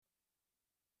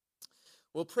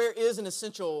Well, prayer is an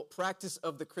essential practice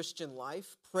of the Christian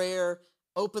life. Prayer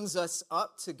opens us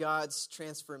up to God's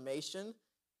transformation.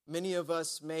 Many of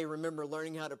us may remember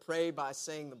learning how to pray by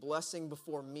saying the blessing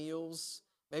before meals.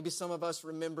 Maybe some of us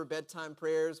remember bedtime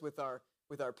prayers with our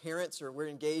parents, or we're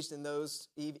engaged in those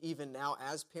even now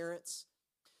as parents.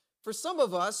 For some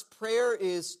of us, prayer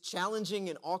is challenging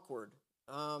and awkward.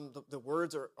 The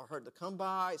words are hard to come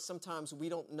by. Sometimes we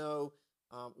don't know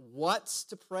what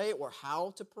to pray or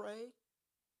how to pray.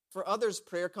 For others,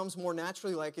 prayer comes more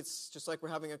naturally, like it's just like we're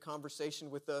having a conversation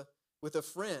with a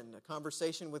friend, a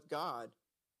conversation with God.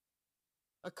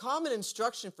 A common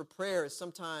instruction for prayer is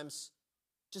sometimes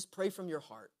just pray from your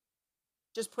heart.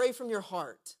 Just pray from your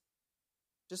heart.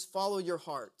 Just follow your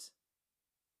heart.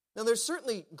 Now, there's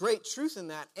certainly great truth in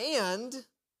that, and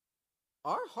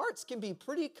our hearts can be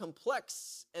pretty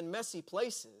complex and messy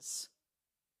places.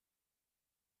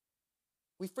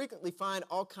 We frequently find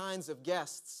all kinds of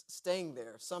guests staying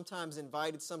there, sometimes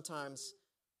invited, sometimes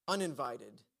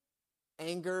uninvited.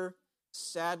 Anger,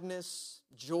 sadness,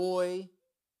 joy,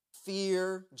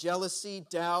 fear, jealousy,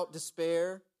 doubt,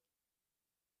 despair.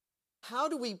 How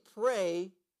do we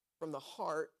pray from the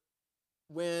heart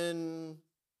when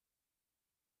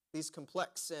these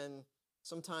complex and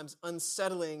sometimes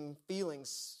unsettling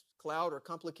feelings cloud or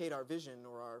complicate our vision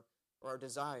or our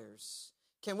desires?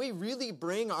 Can we really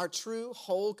bring our true,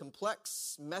 whole,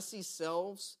 complex, messy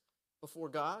selves before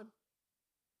God?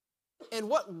 And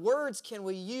what words can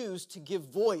we use to give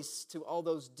voice to all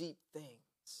those deep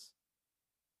things?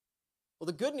 Well,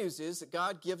 the good news is that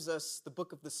God gives us the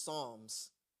book of the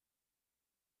Psalms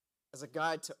as a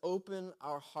guide to open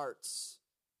our hearts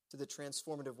to the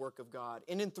transformative work of God.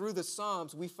 In and through the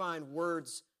Psalms, we find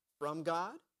words from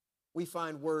God. We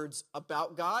find words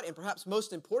about God, and perhaps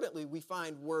most importantly, we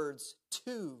find words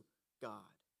to God.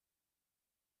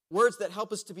 Words that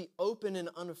help us to be open and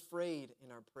unafraid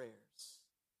in our prayers.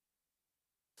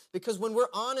 Because when we're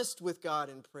honest with God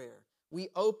in prayer, we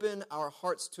open our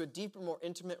hearts to a deeper, more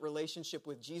intimate relationship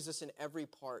with Jesus in every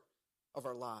part of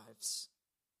our lives.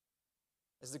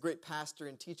 As the great pastor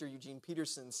and teacher Eugene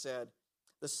Peterson said,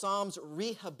 the Psalms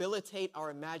rehabilitate our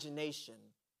imagination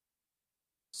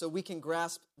so we can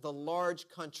grasp the large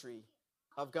country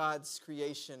of God's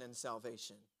creation and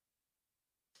salvation.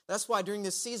 That's why during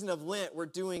this season of Lent, we're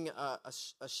doing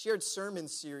a shared sermon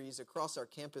series across our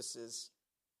campuses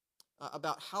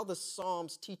about how the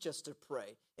Psalms teach us to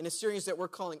pray, in a series that we're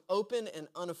calling Open and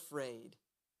Unafraid.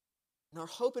 And our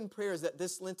hope and prayer is that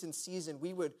this Lenten season,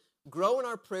 we would grow in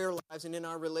our prayer lives and in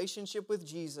our relationship with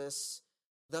Jesus,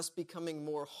 thus becoming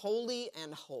more holy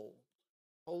and whole.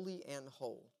 Holy and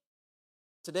whole.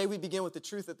 Today we begin with the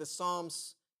truth that the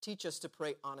Psalms teach us to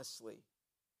pray honestly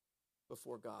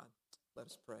before God. Let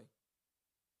us pray.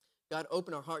 God,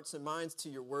 open our hearts and minds to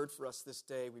your word for us this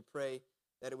day. We pray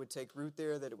that it would take root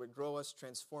there, that it would grow us,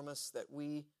 transform us, that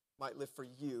we might live for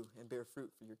you and bear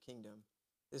fruit for your kingdom.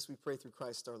 This we pray through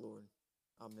Christ our Lord.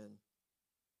 Amen.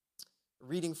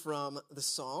 Reading from the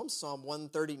Psalms, Psalm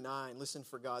 139. Listen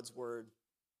for God's word.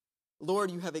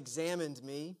 Lord, you have examined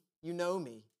me. You know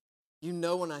me. You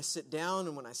know when I sit down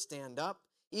and when I stand up.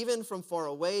 Even from far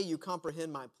away, you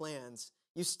comprehend my plans.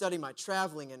 You study my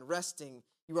traveling and resting.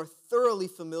 You are thoroughly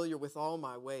familiar with all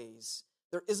my ways.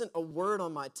 There isn't a word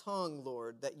on my tongue,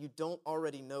 Lord, that you don't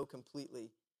already know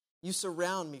completely. You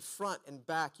surround me front and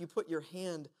back. You put your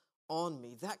hand on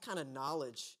me. That kind of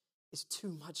knowledge is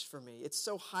too much for me. It's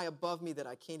so high above me that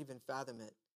I can't even fathom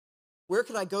it. Where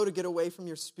could I go to get away from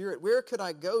your spirit? Where could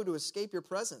I go to escape your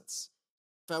presence?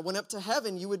 If I went up to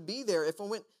heaven, you would be there. If I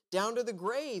went down to the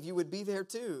grave, you would be there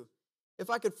too. If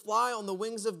I could fly on the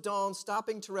wings of dawn,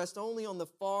 stopping to rest only on the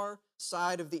far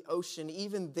side of the ocean,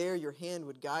 even there your hand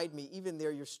would guide me. Even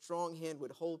there your strong hand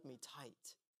would hold me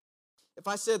tight. If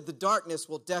I said the darkness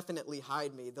will definitely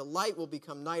hide me, the light will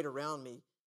become night around me,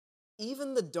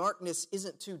 even the darkness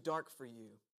isn't too dark for you.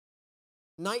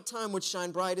 Nighttime would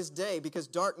shine bright as day because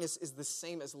darkness is the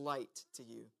same as light to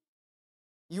you.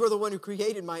 You are the one who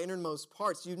created my innermost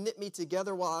parts. You knit me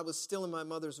together while I was still in my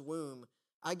mother's womb.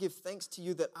 I give thanks to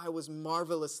you that I was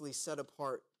marvelously set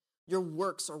apart. Your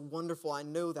works are wonderful. I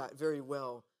know that very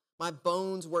well. My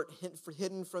bones weren't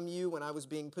hidden from you when I was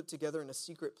being put together in a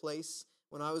secret place,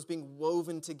 when I was being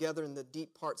woven together in the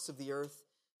deep parts of the earth.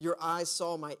 Your eyes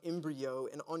saw my embryo,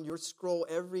 and on your scroll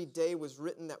every day was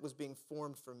written that was being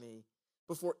formed for me,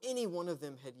 before any one of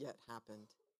them had yet happened.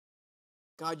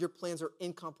 God, your plans are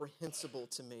incomprehensible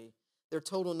to me. Their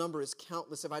total number is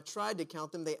countless. If I tried to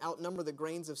count them, they outnumber the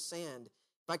grains of sand.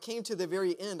 If I came to the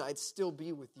very end, I'd still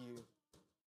be with you.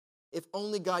 If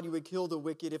only, God, you would kill the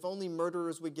wicked. If only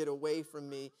murderers would get away from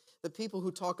me. The people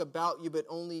who talk about you, but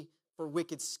only for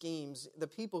wicked schemes, the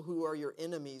people who are your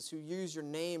enemies, who use your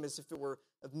name as if it were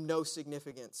of no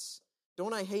significance.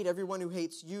 Don't I hate everyone who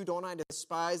hates you? Don't I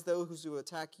despise those who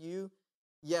attack you?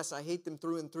 Yes, I hate them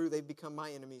through and through. They've become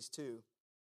my enemies too.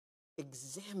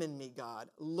 Examine me, God.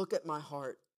 Look at my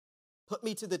heart. Put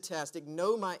me to the test.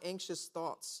 Know my anxious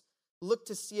thoughts. Look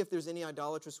to see if there's any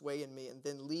idolatrous way in me, and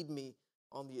then lead me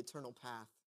on the eternal path.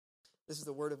 This is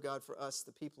the word of God for us,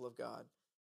 the people of God.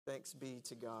 Thanks be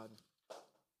to God.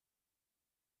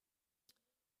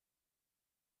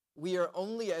 We are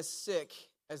only as sick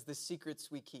as the secrets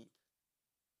we keep.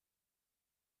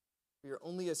 We are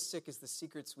only as sick as the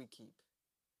secrets we keep.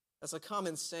 That's a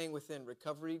common saying within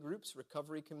recovery groups,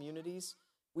 recovery communities.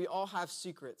 We all have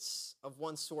secrets of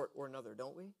one sort or another,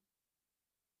 don't we?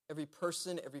 Every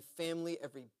person, every family,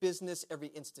 every business, every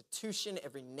institution,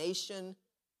 every nation.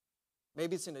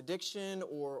 Maybe it's an addiction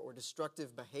or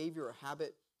destructive behavior or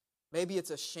habit. Maybe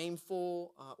it's a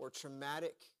shameful or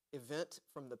traumatic event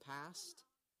from the past.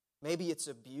 Maybe it's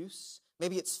abuse.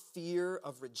 Maybe it's fear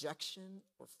of rejection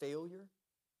or failure.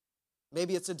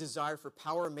 Maybe it's a desire for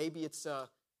power. Maybe it's a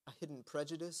hidden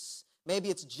prejudice.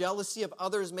 Maybe it's jealousy of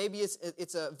others. Maybe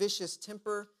it's a vicious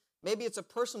temper. Maybe it's a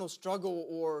personal struggle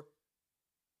or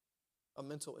a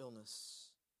mental illness.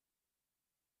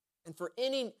 And for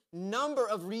any number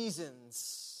of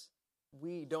reasons,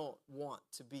 we don't want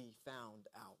to be found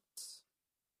out.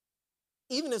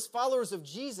 Even as followers of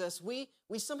Jesus, we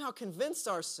somehow convince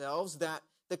ourselves that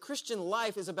the Christian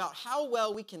life is about how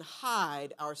well we can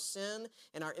hide our sin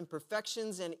and our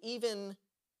imperfections and even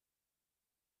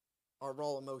our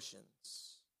raw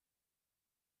emotions.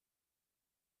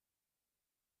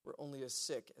 We're only as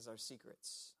sick as our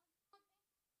secrets.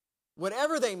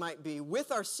 Whatever they might be, with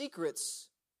our secrets,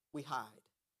 we hide.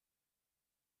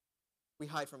 We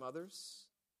hide from others.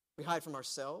 We hide from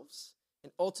ourselves.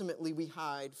 And ultimately, we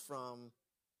hide from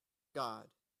God.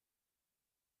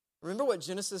 Remember what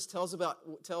Genesis tells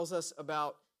us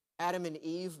about Adam and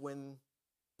Eve when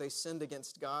they sinned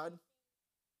against God?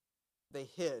 They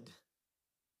hid.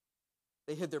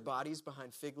 They hid their bodies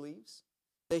behind fig leaves.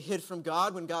 They hid from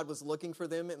God when God was looking for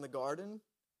them in the garden.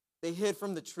 They hid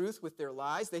from the truth with their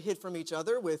lies. They hid from each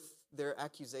other with their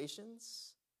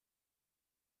accusations.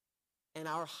 And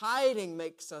our hiding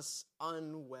makes us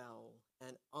unwell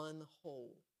and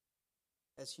unwhole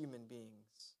as human beings.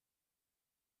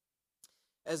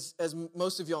 As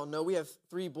most of y'all know, we have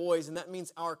 3 boys, and that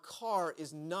means our car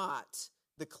is not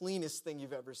the cleanest thing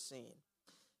you've ever seen.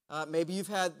 Maybe you've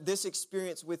had this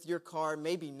experience with your car,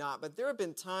 maybe not, but there have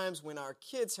been times when our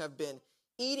kids have been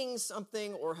eating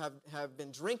something or have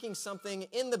been drinking something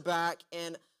in the back,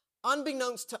 and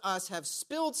unbeknownst to us have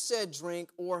spilled said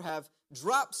drink or have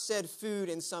dropped said food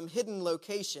in some hidden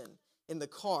location in the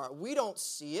car. We don't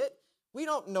see it. We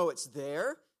don't know it's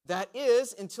there. That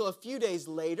is until a few days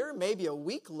later, maybe a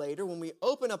week later, when we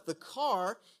open up the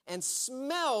car and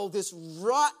smell this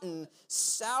rotten,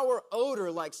 sour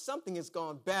odor like something has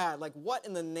gone bad. Like, what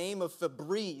in the name of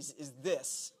Febreze is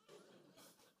this?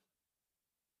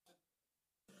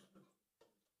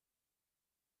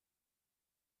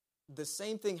 The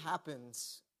same thing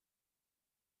happens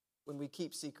when we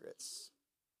keep secrets.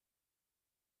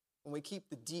 When we keep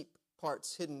the deep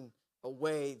parts hidden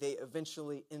away, they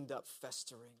eventually end up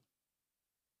festering,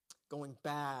 going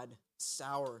bad,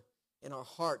 sour in our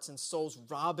hearts and souls,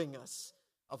 robbing us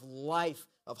of life,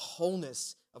 of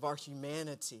wholeness, of our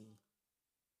humanity.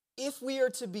 If we are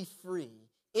to be free,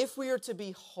 if we are to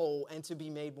be whole and to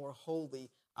be made more holy,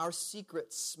 our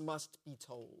secrets must be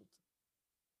told.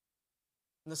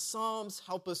 And the Psalms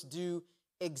help us do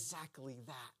exactly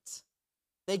that.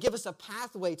 They give us a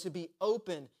pathway to be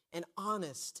open and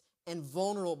honest and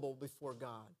vulnerable before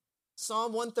God.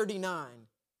 Psalm 139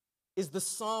 is the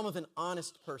psalm of an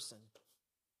honest person.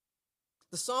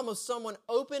 The psalm of someone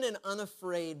open and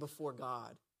unafraid before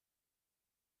God.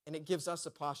 And it gives us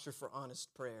a posture for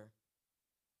honest prayer.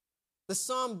 The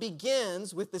psalm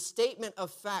begins with the statement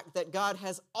of fact that God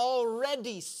has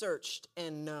already searched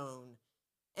and known,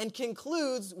 and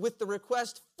concludes with the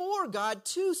request for God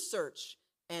to search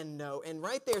and know. And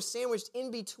right there, sandwiched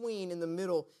in between, in the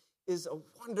middle, is a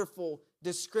wonderful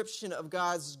description of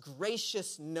God's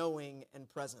gracious knowing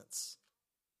and presence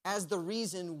as the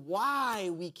reason why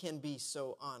we can be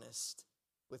so honest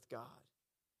with God.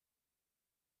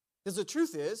 Because the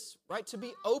truth is, right, to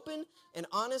be open and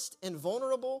honest and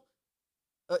vulnerable,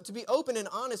 to be open and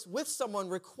honest with someone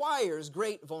requires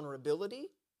great vulnerability,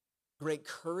 great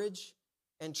courage,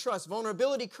 and trust.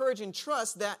 Vulnerability, courage, and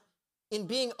trust that in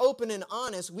being open and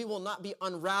honest, we will not be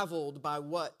unraveled by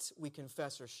what we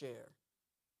confess or share.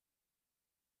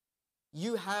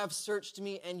 You have searched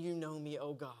me and you know me,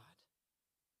 O God.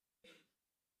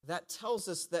 that tells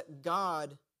us that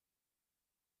God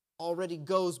already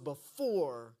goes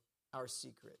before our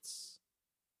secrets.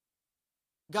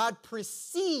 God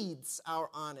precedes our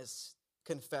honest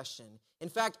confession. In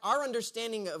fact, our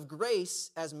understanding of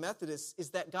grace as Methodists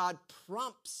is that God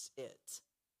prompts it.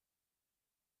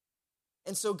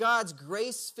 And so God's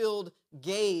grace-filled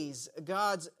gaze,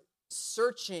 God's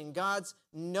searching, God's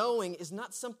knowing is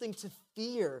not something to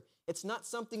fear. It's not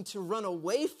something to run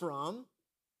away from.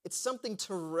 It's something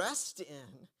to rest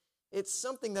in. It's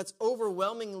something that's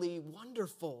overwhelmingly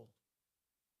wonderful.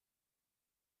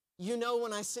 You know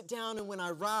when I sit down and when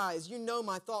I rise. You know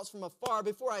my thoughts from afar.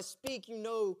 Before I speak, you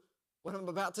know what I'm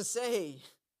about to say.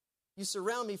 You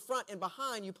surround me front and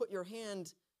behind. You put your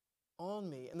hand on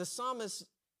me. And the psalmist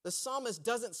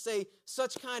doesn't say,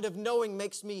 such kind of knowing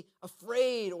makes me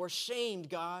afraid or shamed,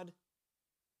 God.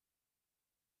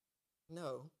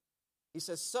 No. He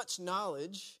says, such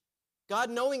knowledge, God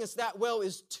knowing us that well,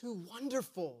 is too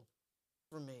wonderful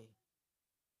for me.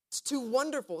 It's too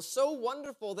wonderful, so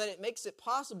wonderful that it makes it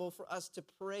possible for us to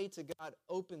pray to God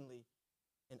openly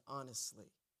and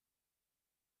honestly.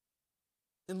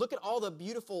 Then look at all the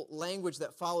beautiful language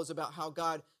that follows about how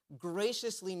God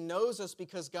graciously knows us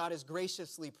because God is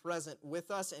graciously present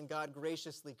with us and God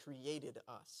graciously created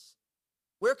us.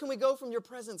 Where can we go from your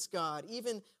presence, God?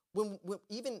 Even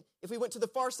if we went to the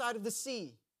far side of the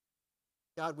sea,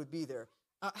 God would be there.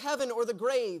 Heaven or the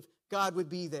grave, God would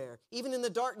be there. Even in the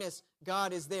darkness,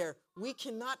 God is there. We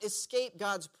cannot escape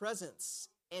God's presence,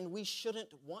 and we shouldn't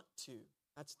want to.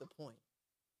 That's the point.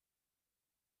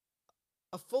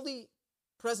 A fully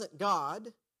present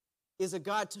God is a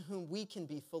God to whom we can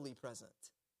be fully present.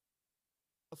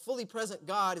 A fully present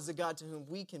God is a God to whom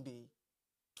we can be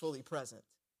fully present.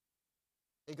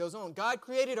 It goes on. God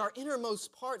created our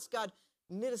innermost parts. God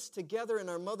knit us together in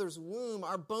our mother's womb.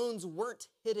 Our bones weren't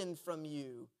hidden from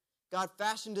you. God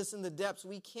fashioned us in the depths.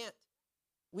 We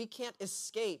can't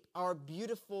escape our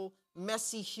beautiful,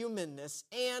 messy humanness,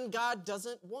 and God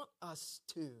doesn't want us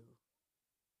to.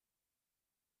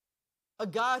 A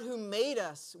God who made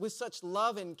us with such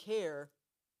love and care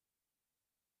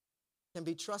can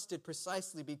be trusted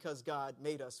precisely because God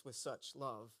made us with such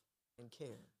love and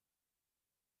care.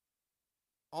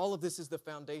 All of this is the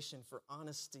foundation for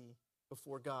honesty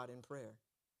before God in prayer.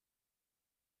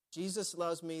 Jesus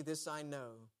loves me, this I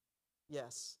know.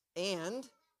 Yes. And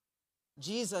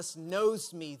Jesus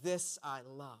knows me, this I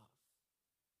love.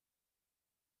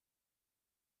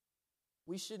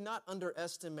 We should not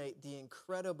underestimate the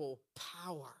incredible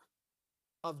power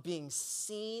of being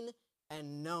seen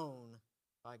and known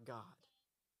by God.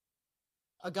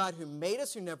 A God who made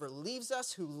us, who never leaves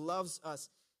us, who loves us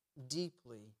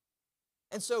deeply.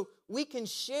 And so we can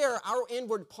share our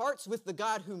inward parts with the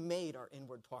God who made our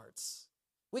inward parts.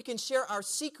 We can share our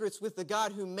secrets with the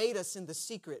God who made us in the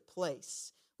secret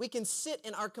place. We can sit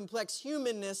in our complex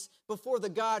humanness before the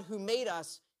God who made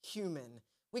us human.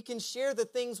 We can share the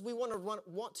things we want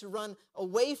to run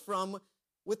away from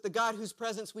with the God whose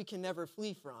presence we can never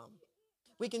flee from.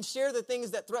 We can share the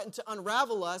things that threaten to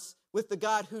unravel us with the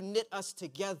God who knit us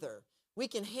together. We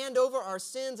can hand over our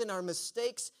sins and our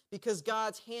mistakes because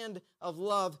God's hand of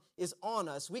love is on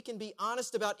us. We can be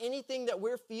honest about anything that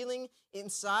we're feeling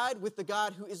inside with the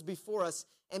God who is before us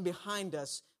and behind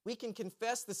us. We can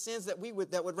confess the sins that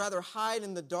would rather hide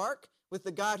in the dark with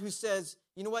the God who says,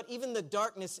 you know what, even the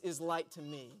darkness is light to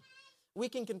me. We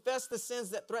can confess the sins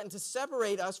that threaten to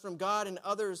separate us from God and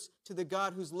others to the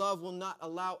God whose love will not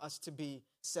allow us to be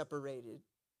separated.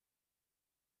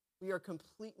 We are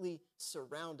completely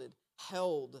surrounded,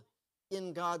 held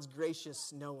in God's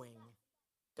gracious knowing.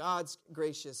 God's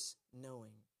gracious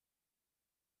knowing.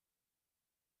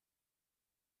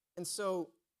 And so,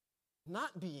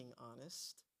 not being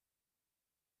honest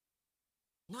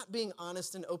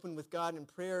and open with God in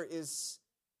prayer is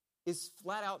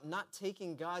flat out not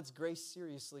taking God's grace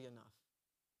seriously enough.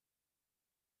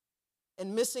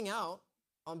 And missing out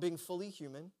on being fully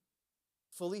human,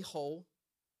 fully whole,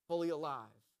 fully alive.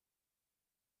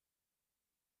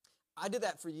 I did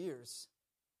that for years.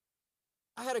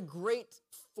 I had a great,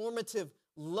 formative,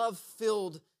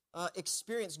 love-filled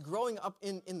experience growing up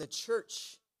in the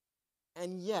church.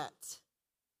 And yet,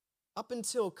 up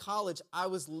until college, I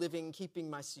was keeping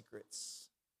my secrets.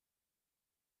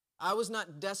 I was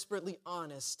not desperately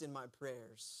honest in my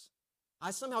prayers.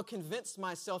 I somehow convinced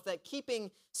myself that keeping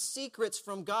secrets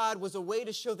from God was a way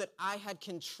to show that I had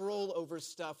control over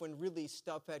stuff when really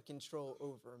stuff had control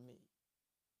over me.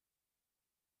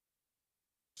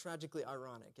 Tragically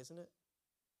ironic, isn't it?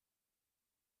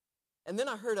 And then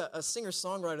I heard a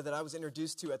singer-songwriter that I was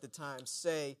introduced to at the time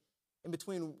say, in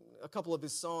between a couple of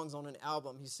his songs on an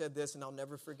album, he said this, and I'll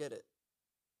never forget it.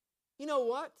 You know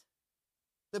what?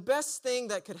 The best thing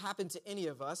that could happen to any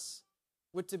of us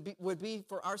would be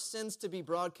for our sins to be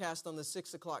broadcast on the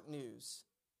 6 o'clock news.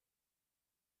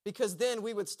 Because then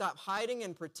we would stop hiding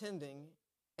and pretending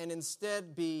and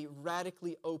instead be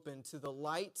radically open to the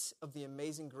light of the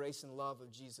amazing grace and love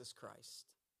of Jesus Christ.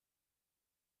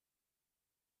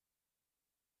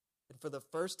 And for the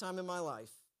first time in my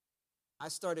life, I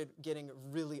started getting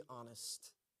really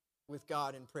honest with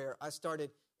God in prayer. I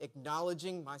started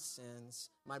acknowledging my sins,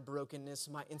 my brokenness,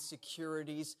 my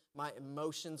insecurities, my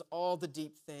emotions, all the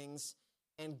deep things.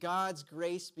 And God's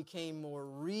grace became more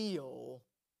real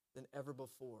than ever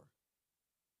before.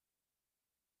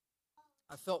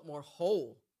 I felt more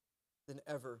whole than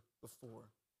ever before.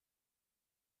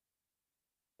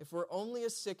 If we're only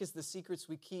as sick as the secrets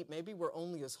we keep, maybe we're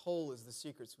only as whole as the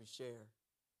secrets we share.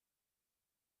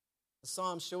 The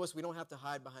Psalms show us we don't have to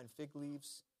hide behind fig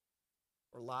leaves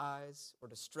or lies or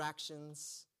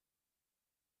distractions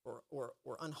or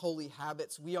unholy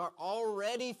habits. We are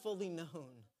already fully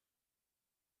known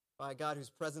by a God whose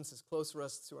presence is closer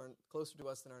to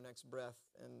us than our next breath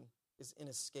and is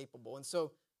inescapable. And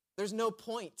so there's no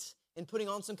point in putting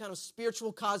on some kind of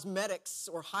spiritual cosmetics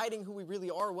or hiding who we really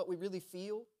are or what we really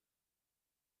feel.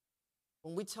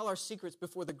 When we tell our secrets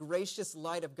before the gracious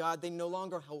light of God, they no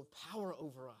longer hold power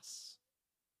over us.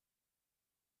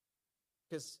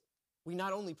 Because we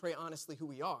not only pray honestly who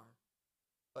we are,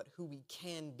 but who we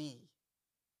can be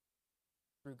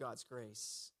through God's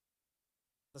grace.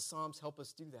 The Psalms help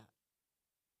us do that.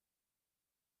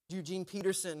 Eugene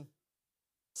Peterson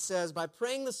says, by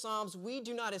praying the Psalms, we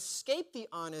do not escape the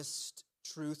honest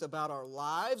truth about our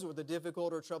lives or the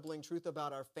difficult or troubling truth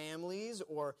about our families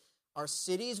or our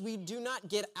cities. We do not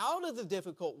get out of the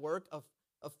difficult work of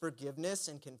forgiveness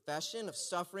and confession, of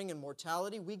suffering and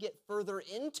mortality. We get further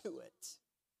into it.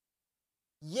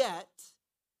 Yet,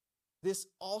 this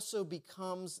also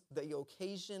becomes the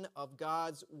occasion of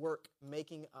God's work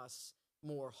making us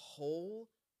more whole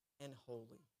and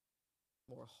holy.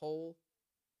 More whole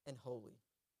and holy.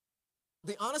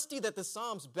 The honesty that the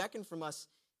Psalms beckon from us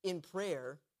in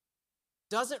prayer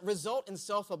doesn't result in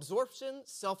self-absorption,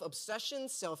 self-obsession,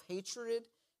 self-hatred,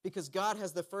 because God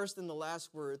has the first and the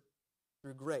last word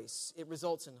through grace. It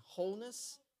results in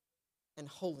wholeness and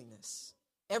holiness.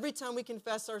 Every time we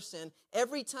confess our sin,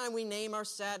 every time we name our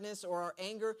sadness or our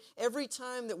anger, every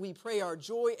time that we pray our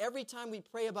joy, every time we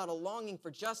pray about a longing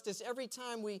for justice, every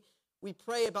time we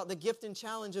pray about the gift and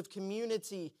challenge of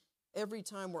community, every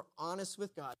time we're honest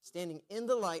with God, standing in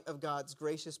the light of God's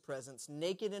gracious presence,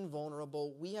 naked and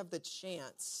vulnerable, we have the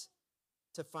chance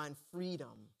to find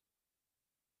freedom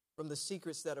from the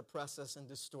secrets that oppress us and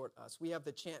distort us. We have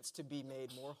the chance to be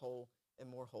made more whole and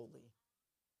more holy.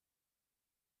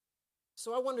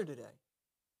 So I wonder today,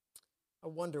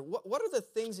 what are the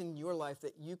things in your life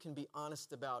that you can be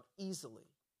honest about easily?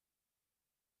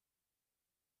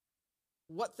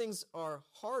 What things are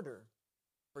harder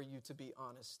for you to be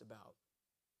honest about?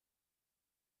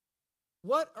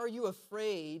 What are you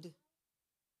afraid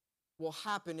will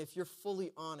happen if you're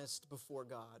fully honest before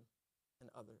God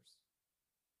and others?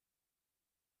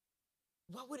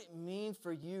 What would it mean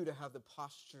for you to have the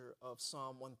posture of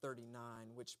Psalm 139,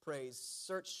 which prays,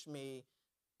 search me,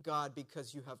 God,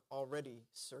 because you have already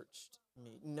searched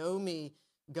me. Know me,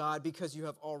 God, because you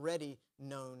have already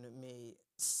known me.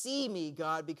 See me,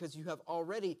 God, because you have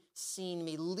already seen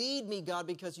me. Lead me, God,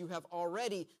 because you have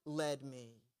already led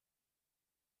me.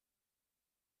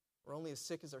 We're only as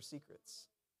sick as our secrets.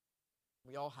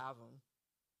 We all have them.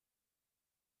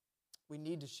 We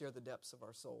need to share the depths of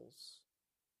our souls.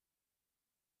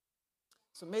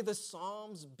 So may the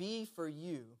Psalms be for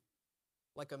you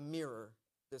like a mirror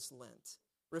this Lent,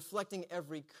 reflecting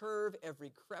every curve,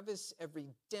 every crevice, every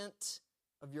dent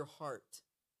of your heart,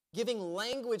 giving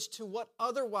language to what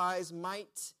otherwise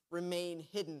might remain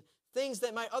hidden, things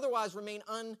that might otherwise remain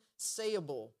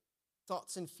unsayable,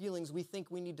 thoughts and feelings we think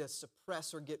we need to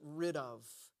suppress or get rid of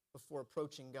before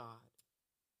approaching God.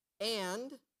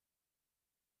 And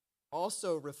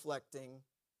also reflecting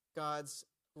God's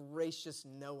gracious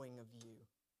knowing of you,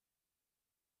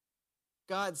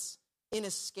 God's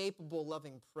inescapable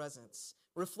loving presence,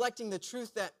 reflecting the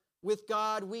truth that with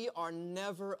God we are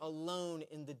never alone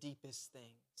in the deepest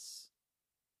things.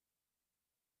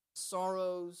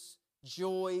 Sorrows,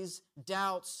 joys,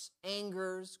 doubts,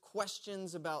 angers,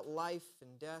 questions about life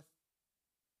and death,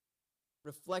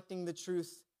 reflecting the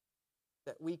truth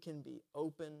that we can be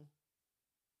open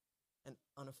and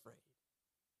unafraid.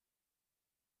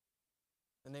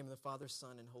 In the name of the Father,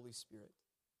 Son, and Holy Spirit.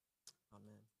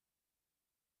 Amen.